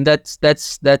 Yeah, Raman, that's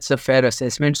a fair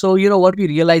assessment. So, what we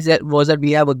realized was that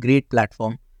we have a great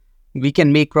platform. We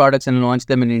can make products and launch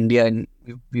them in India, and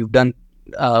we've done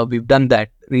that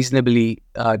reasonably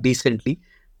decently.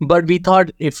 But we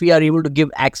thought if we are able to give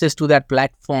access to that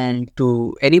platform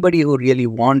to anybody who really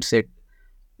wants it,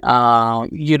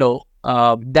 that's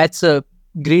a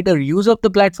greater use of the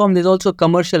platform. There's also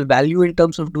commercial value in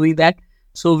terms of doing that.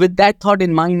 So with that thought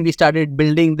in mind, we started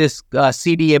building this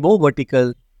CDMO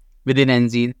vertical within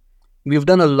Enzene. We've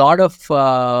done a lot of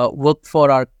work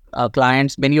for our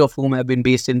clients, many of whom have been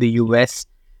based in the US.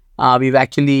 We've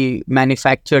actually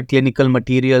manufactured clinical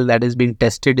material that has been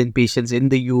tested in patients in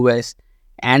the US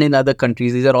and in other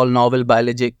countries. These are all novel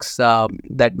biologics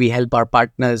that we help our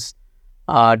partners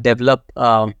develop.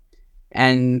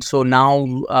 And so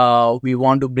now we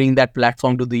want to bring that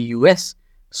platform to the US.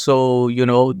 So,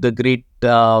 the great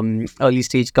early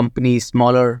stage companies,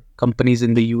 smaller companies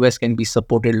in the US can be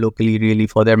supported locally really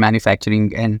for their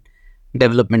manufacturing and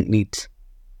development needs.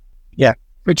 Yeah,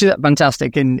 which is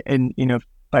fantastic. And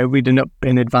by reading up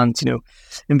in advance,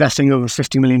 investing over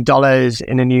 $50 million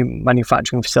in a new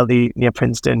manufacturing facility near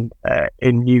Princeton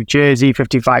in New Jersey,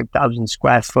 55,000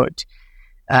 square foot,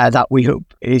 that we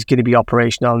hope is going to be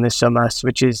operational in this summer,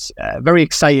 which is very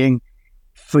exciting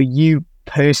for you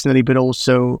personally, but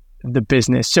also the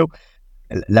business. So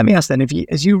let me ask then,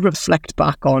 as you reflect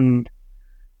back on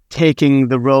taking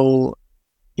the role,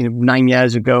 9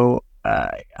 years ago,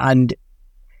 and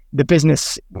the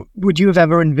business, would you have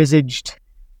ever envisaged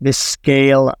this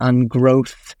scale and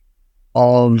growth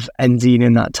of Enzene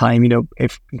in that time?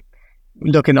 If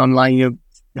looking online,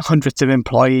 hundreds of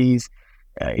employees,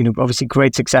 obviously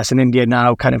great success in India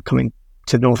now, kind of coming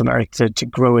to North America to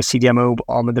grow a CDMO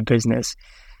arm of the business.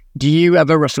 Do you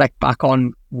ever reflect back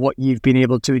on what you've been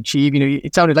able to achieve?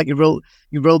 It sounded like you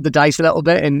rolled the dice a little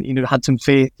bit and, had some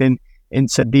faith in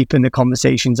Sandeep and the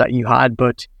conversations that you had,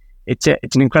 but it's an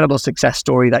incredible success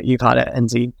story that you've had at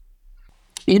Enzene.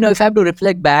 If I have to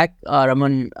reflect back,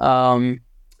 Raman,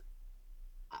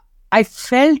 I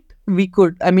felt we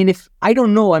could, I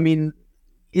don't know,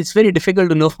 it's very difficult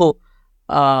to know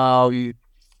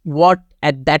what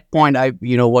at that point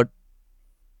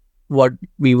what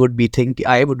we would be thinking,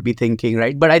 I would be thinking,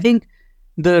 right? But I think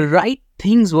the right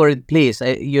things were in place,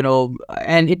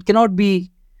 and it cannot be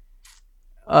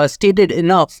stated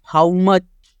enough how much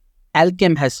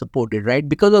Alchem has supported, right?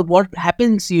 Because of what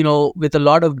happens, with a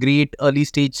lot of great early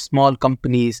stage small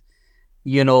companies,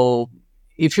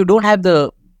 if you don't have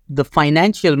the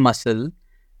financial muscle,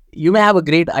 you may have a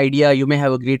great idea, you may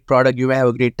have a great product, you may have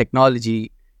a great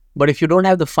technology, but if you don't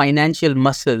have the financial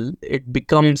muscle, it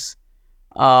becomes,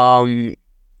 I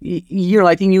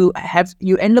think you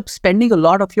end up spending a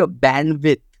lot of your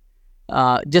bandwidth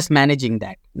just managing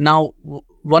that. Now,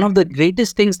 one of the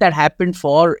greatest things that happened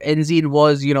for Enzene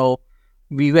was,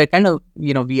 we were kind of,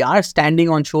 we are standing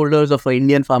on shoulders of an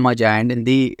Indian pharma giant, and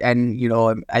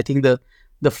I think the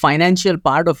financial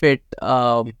part of it,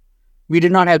 we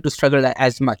did not have to struggle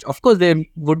as much. Of course, there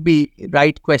would be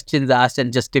right questions asked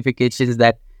and justifications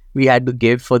that we had to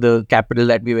give for the capital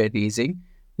that we were raising,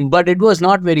 but it was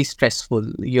not very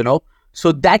stressful,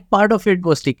 So that part of it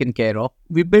was taken care of.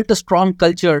 We built a strong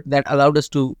culture that allowed us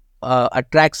to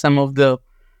attract some of the,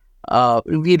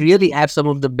 we really have some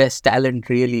of the best talent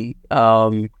really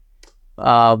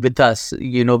with us.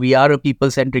 We are a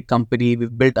people-centric company.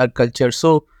 We've built our culture.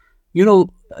 So,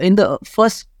 in the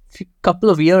first couple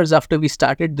of years after we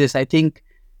started this, I think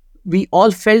we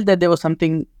all felt that there was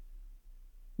something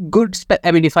good,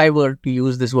 if I were to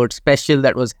use this word, special,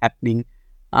 that was happening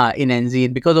in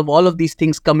Enzene because of all of these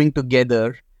things coming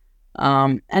together.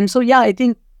 And so, I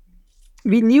think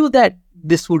we knew that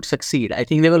this would succeed. I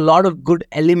think there were a lot of good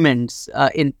elements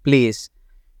in place,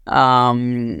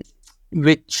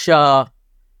 which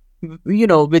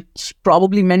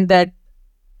probably meant that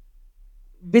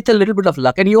with a little bit of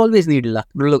luck, and you always need luck.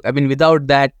 Look, without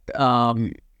that,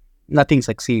 nothing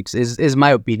succeeds. Is my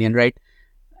opinion, right?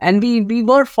 And we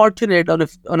were fortunate on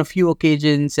a few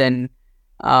occasions, and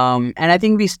I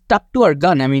think we stuck to our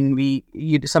gun. I mean,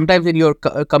 sometimes when you're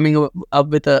coming up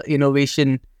with a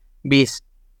innovation based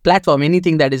platform,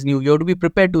 anything that is new, you have to be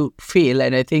prepared to fail.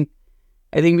 And I think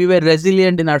we were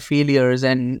resilient in our failures,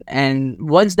 and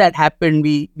once that happened,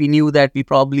 we knew that we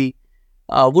probably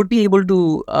would be able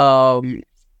to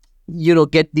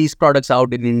get these products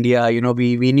out in India.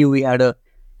 We knew we had a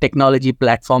technology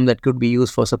platform that could be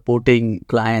used for supporting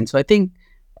clients. So I think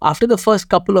after the first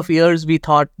couple of years, we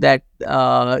thought that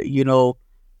we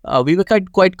were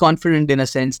quite confident in a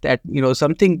sense that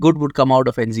something good would come out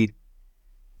of NZ.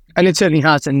 And it certainly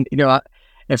has. And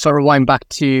if I rewind back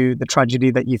to the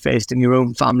tragedy that you faced in your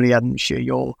own family, I'm sure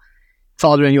your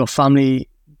father and your family,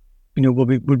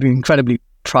 would be incredibly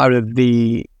proud of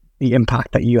the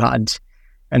impact that you had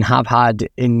and have had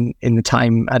in the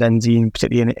time at NZ, and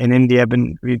particularly in India, but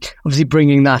obviously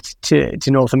bringing that to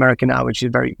North America now, which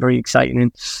is very, very exciting.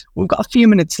 And we've got a few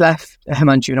minutes left,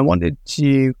 Himanshu, and I wanted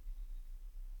to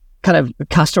kind of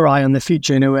cast our eye on the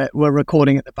future. We're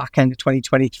recording at the back end of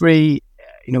 2023.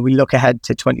 We look ahead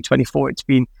to 2024. It's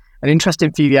been an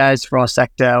interesting few years for our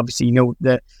sector. Obviously,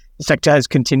 the sector has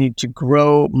continued to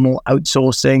grow, more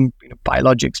outsourcing,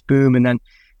 biologics boom, and then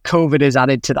COVID has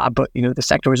added to that. But, the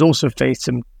sector has also faced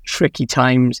some tricky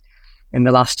times in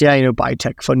the last year.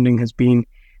 Biotech funding has been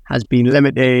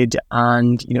limited,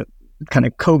 and, kind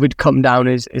of COVID come down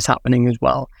is happening as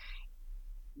well.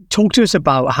 Talk to us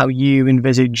about how you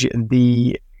envisage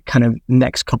the kind of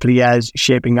next couple of years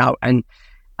shaping out. And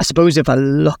I suppose if I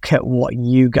look at what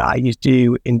you guys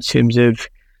do in terms of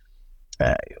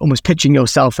almost pitching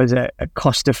yourself as a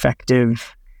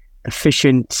cost-effective,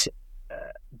 efficient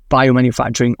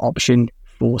biomanufacturing option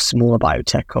for smaller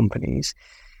biotech companies,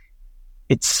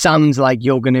 it sounds like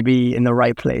you're going to be in the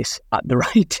right place at the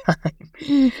right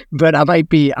time. But I might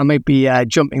be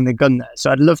jumping the gun there.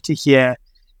 So I'd love to hear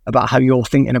about how you're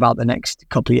thinking about the next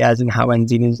couple of years and how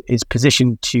NZ is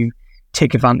positioned to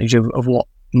take advantage of what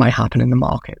might happen in the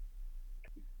market.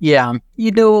 Yeah,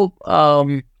 the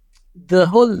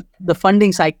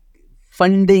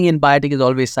funding in biotech is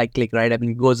always cyclic, right? I mean,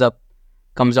 it goes up,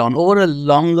 comes down. Over a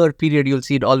longer period, you'll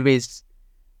see it always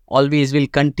will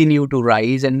continue to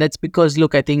rise, and that's because,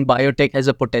 look, I think biotech has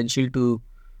a potential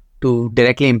to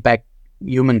directly impact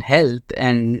human health,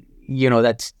 and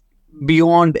that's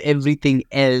beyond everything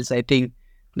else. I think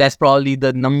that's probably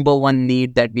the number one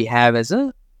need that we have as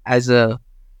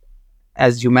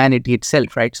humanity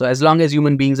itself, right? So as long as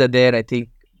human beings are there, I think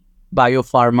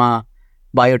biopharma,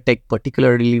 biotech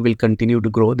particularly will continue to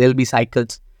grow. There'll be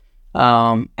cycles,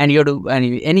 and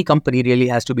any company really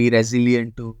has to be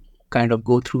resilient to kind of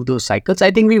go through those cycles.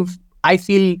 I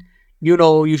feel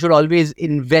you should always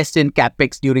invest in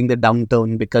capex during the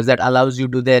downturn, because that allows you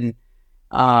to then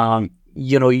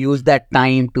use that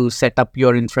time to set up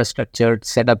your infrastructure,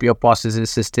 set up your processes,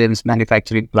 systems,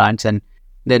 manufacturing plants, and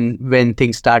then when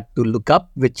things start to look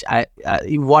up, which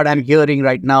what I'm hearing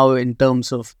right now in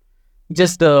terms of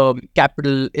just the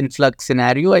capital influx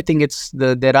scenario, I think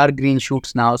there are green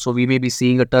shoots now, so we may be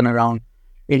seeing a turnaround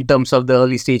in terms of the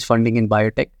early stage funding in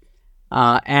biotech,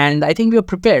 and I think we are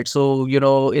prepared. So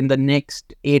in the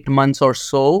next 8 months or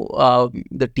so,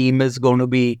 the team is going to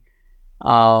be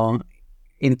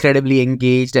incredibly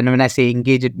engaged, and when I say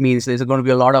engaged, it means there's going to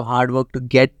be a lot of hard work to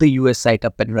get the US site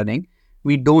up and running.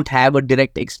 We don't have a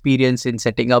direct experience in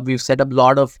setting up. We've set up a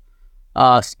lot of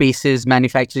spaces,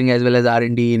 manufacturing as well as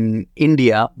R&D in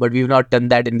India, but we've not done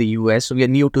that in the US. So we are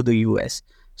new to the US.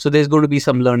 So there's going to be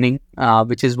some learning,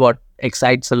 which is what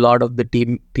excites a lot of the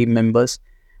team members.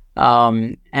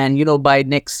 And by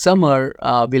next summer,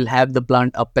 we'll have the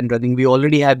plant up and running. We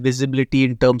already have visibility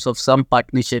in terms of some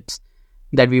partnerships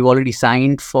that we've already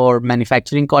signed for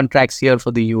manufacturing contracts here for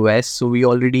the US. So we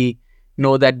already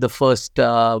know that the first,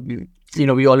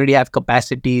 we already have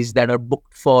capacities that are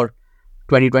booked for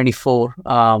 2024,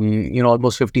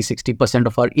 almost 50-60%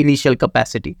 of our initial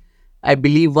capacity. I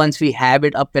believe once we have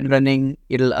it up and running,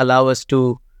 it'll allow us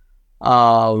to,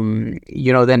 then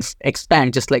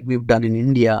expand just like we've done in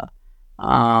India.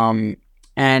 I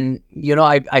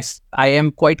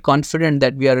am quite confident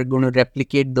that we are going to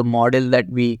replicate the model that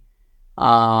we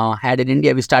had in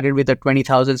India. We started with a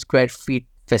 20,000 square feet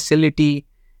facility,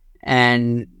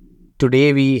 and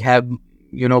today we have,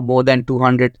 more than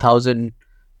 200,000,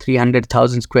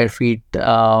 300,000 square feet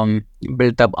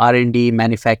built up R&D,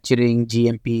 manufacturing,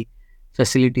 GMP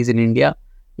facilities in India.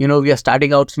 We are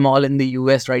starting out small in the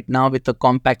US right now with a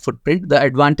compact footprint. The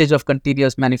advantage of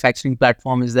continuous manufacturing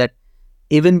platform is that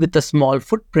even with a small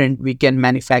footprint, we can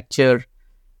manufacture,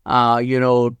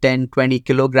 10, 20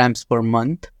 kilograms per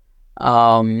month.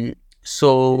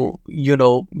 So,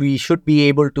 we should be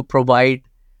able to provide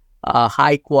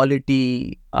high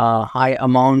quality, high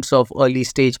amounts of early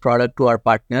stage product to our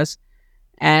partners,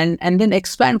 and then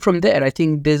expand from there. I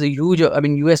think there's a huge,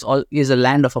 US is a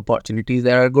land of opportunities.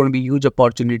 There are going to be huge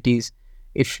opportunities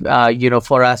if,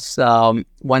 for us,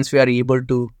 once we are able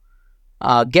to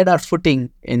get our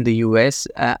footing in the US,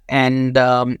 and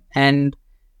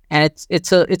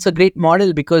it's a great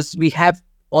model because we have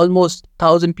almost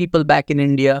 1,000 people back in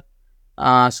India.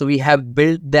 So we have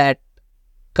built that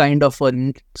kind of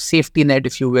a safety net,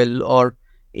 if you will, or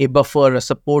a buffer, a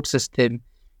support system,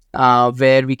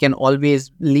 where we can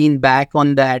always lean back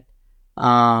on that,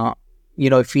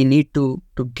 if we need to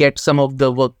get some of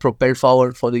the work propelled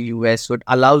forward for the US. So it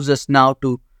allows us now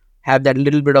to have that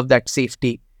little bit of that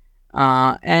safety.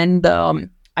 And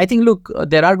I think, look,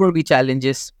 there are going to be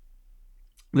challenges.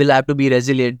 We'll have to be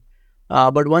resilient.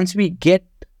 But once we get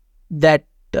that,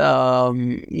 our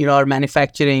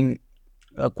manufacturing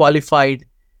qualified,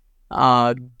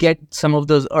 get some of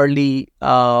those early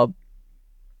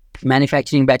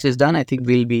manufacturing batches done, I think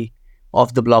we'll be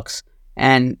off the blocks.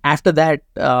 And after that,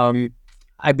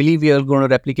 I believe we are going to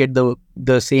replicate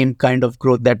the same kind of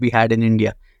growth that we had in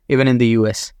India, even in the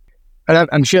US. And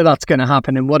I'm sure that's going to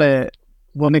happen. And what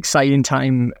an exciting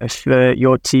time for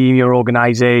your team, your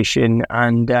organization,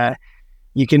 and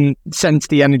you can sense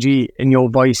the energy in your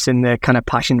voice and the kind of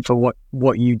passion for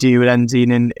what you do at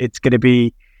Enzene, and it's going to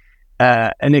be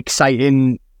an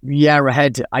exciting year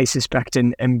ahead, I suspect,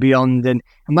 and beyond. And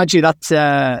imagine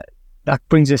that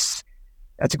brings us.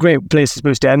 That's a great place, I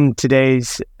suppose, to end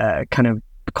today's kind of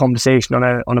conversation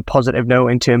on a positive note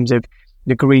in terms of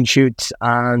the green shoots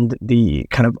and the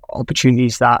kind of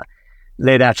opportunities that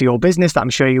lay there for your business that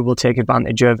I'm sure you will take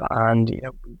advantage of, and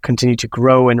continue to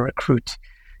grow and recruit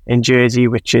in Jersey,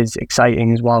 which is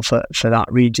exciting as well for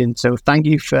that region. So thank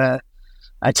you for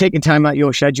taking time out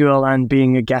your schedule and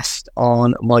being a guest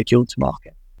on Molecule to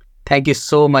Market. Thank you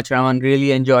so much, Raman.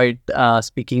 Really enjoyed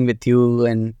speaking with you,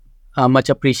 and much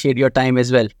appreciate your time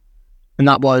as well. And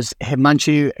that was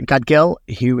Himanshu Gadgil,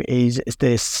 who is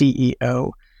the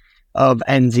CEO of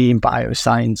Enzene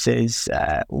Biosciences.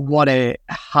 What a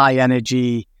high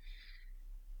energy,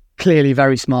 clearly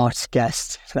very smart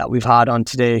guest that we've had on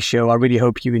today's show. I really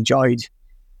hope you enjoyed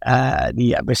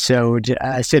the episode.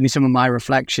 Certainly some of my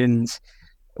reflections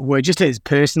were just his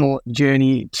personal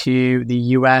journey to the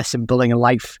US and building a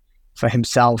life for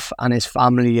himself and his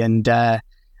family, and I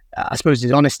suppose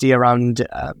his honesty around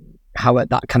how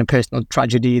that kind of personal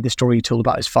tragedy, the story he told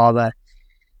about his father,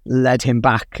 led him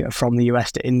back from the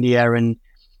US to India, and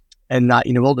that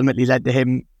ultimately led to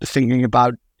him thinking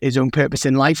about his own purpose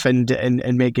in life and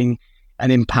making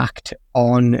an impact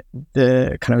on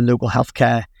the kind of local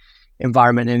healthcare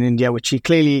environment in India, which he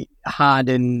clearly had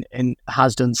and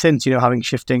has done since, having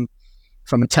shifting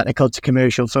from a technical to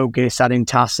commercial focus, adding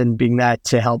tasks and being there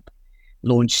to help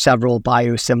launch several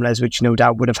biosimilars, which no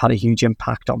doubt would have had a huge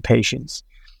impact on patients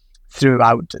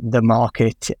throughout the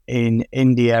market in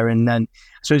India. And then,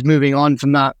 so he's moving on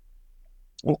from that.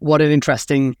 What an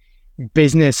interesting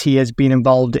business he has been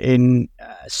involved in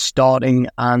starting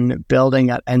and building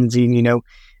at Enzene,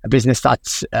 a business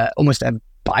that's almost a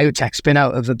biotech spin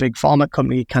out of a big pharma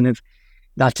company, kind of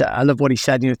that. I love what he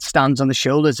said, it stands on the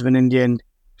shoulders of an Indian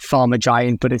pharma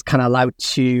giant, but it's kind of allowed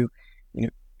to,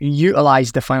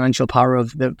 utilize the financial power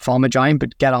of the pharma giant,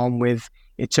 but get on with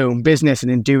its own business.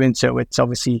 And in doing so, it's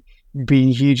obviously been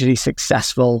hugely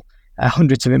successful,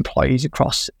 hundreds of employees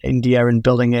across India, and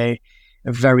building a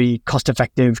very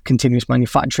cost-effective continuous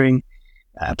manufacturing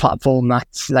platform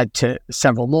that's led to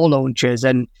several more launches.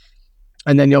 And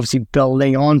then obviously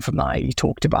building on from that, he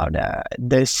talked about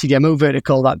the CDMO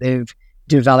vertical that they've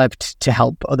developed to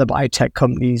help other biotech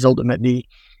companies. Ultimately,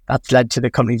 that's led to the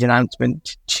company's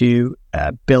announcement to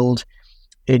build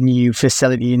a new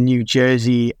facility in New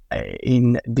Jersey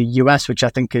in the US, which I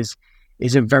think is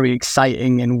a very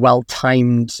exciting and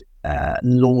well-timed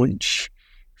launch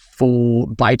for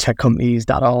biotech companies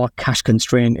that are cash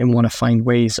constrained and want to find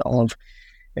ways of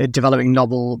developing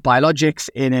novel biologics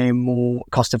in a more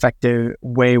cost-effective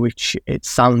way, which it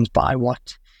sounds by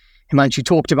what Himanshu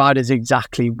talked about is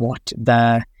exactly what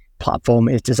their platform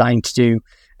is designed to do.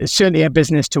 It's certainly a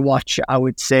business to watch, I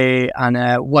would say, and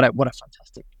what a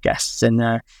fantastic guest.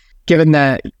 And given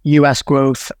their US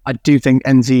growth, I do think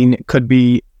Enzene could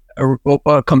be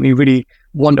a company really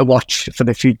want to watch for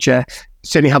the future.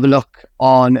 Certainly have a look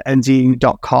on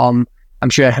enzene.com. I'm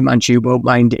sure Himanshu won't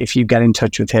mind if you get in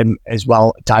touch with him as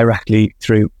well directly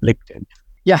through LinkedIn.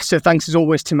 Yeah, so thanks as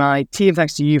always to my team.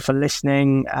 Thanks to you for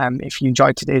listening. If you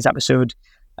enjoyed today's episode,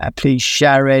 please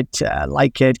share it,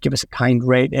 like it, give us a kind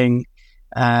rating.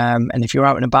 And if you're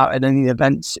out and about at any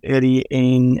events early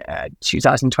in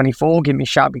 2024, give me a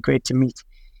shout. It'd be great to meet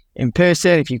in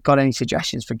person. If you've got any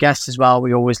suggestions for guests as well,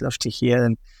 we always love to hear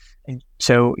them. And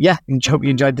so, yeah, hope you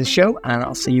enjoyed this show, and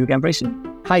I'll see you again very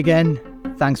soon. Hi again.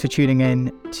 Thanks for tuning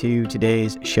in to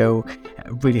today's show. I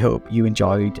really hope you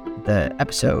enjoyed the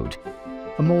episode.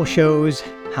 For more shows,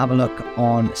 have a look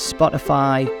on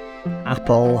Spotify,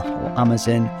 Apple or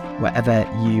Amazon, wherever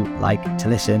you like to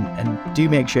listen, and do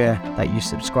make sure that you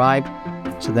subscribe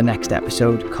so the next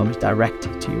episode comes direct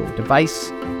to your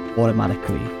device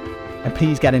automatically. And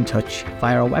please get in touch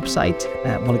via our website,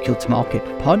 Molecule to Market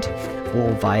Pod,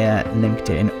 or via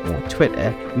LinkedIn or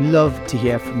Twitter. We love to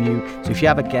hear from you. So if you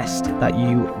have a guest that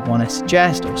you want to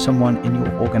suggest, or someone in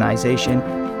your organization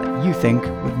that you think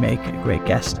would make a great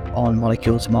guest on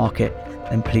Molecule to Market,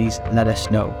 then please let us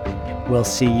know. We'll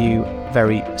see you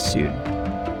very soon.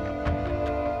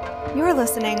 You're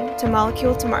listening to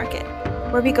Molecule to Market,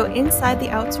 where we go inside the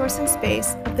outsourcing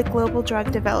space of the global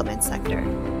drug development sector,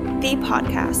 the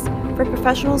podcast for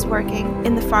professionals working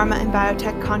in the pharma and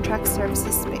biotech contract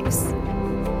services space.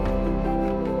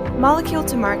 Molecule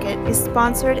to Market is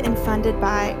sponsored and funded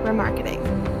by Remarketing,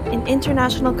 an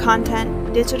international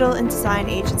content, digital, and design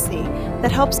agency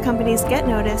that helps companies get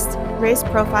noticed, raise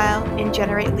profile, and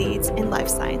generate leads in life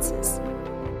sciences.